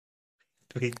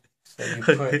Wait. that you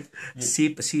put. I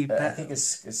CPAP. think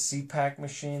it's a CPAC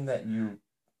machine that you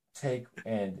take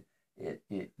and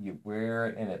you wear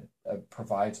it and it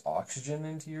provides oxygen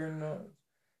into your nose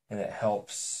and it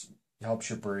helps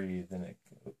you breathe and it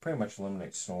pretty much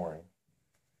eliminates snoring.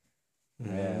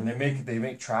 And they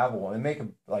make travel. They make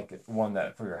like one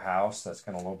that for your house that's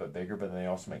kind of a little bit bigger, but then they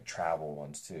also make travel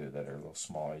ones too that are a little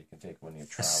smaller. You can take when you A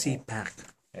travel. CPAC.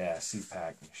 Yeah,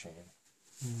 CPAC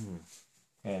machine.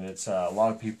 And it's a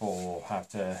lot of people have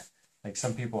to, like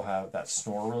some people have that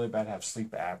snore really bad, have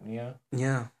sleep apnea.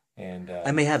 Yeah. And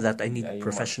I may have that. I need you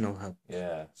professional help.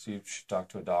 Yeah, so you should talk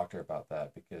to a doctor about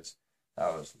that because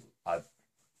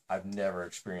I've never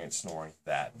experienced snoring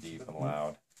that deep and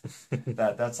loud.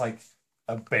 That's like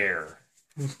a bear.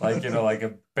 Like, like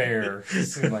a bear. It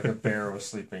seemed like a bear was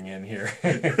sleeping in here.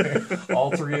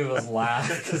 All three of us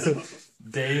laughed because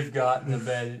Dave got in the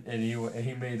bed and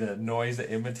he made a noise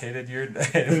that imitated your,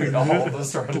 and we all of us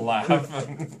started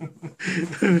laughing.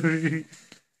 Yeah,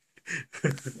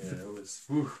 it was.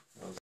 Whew.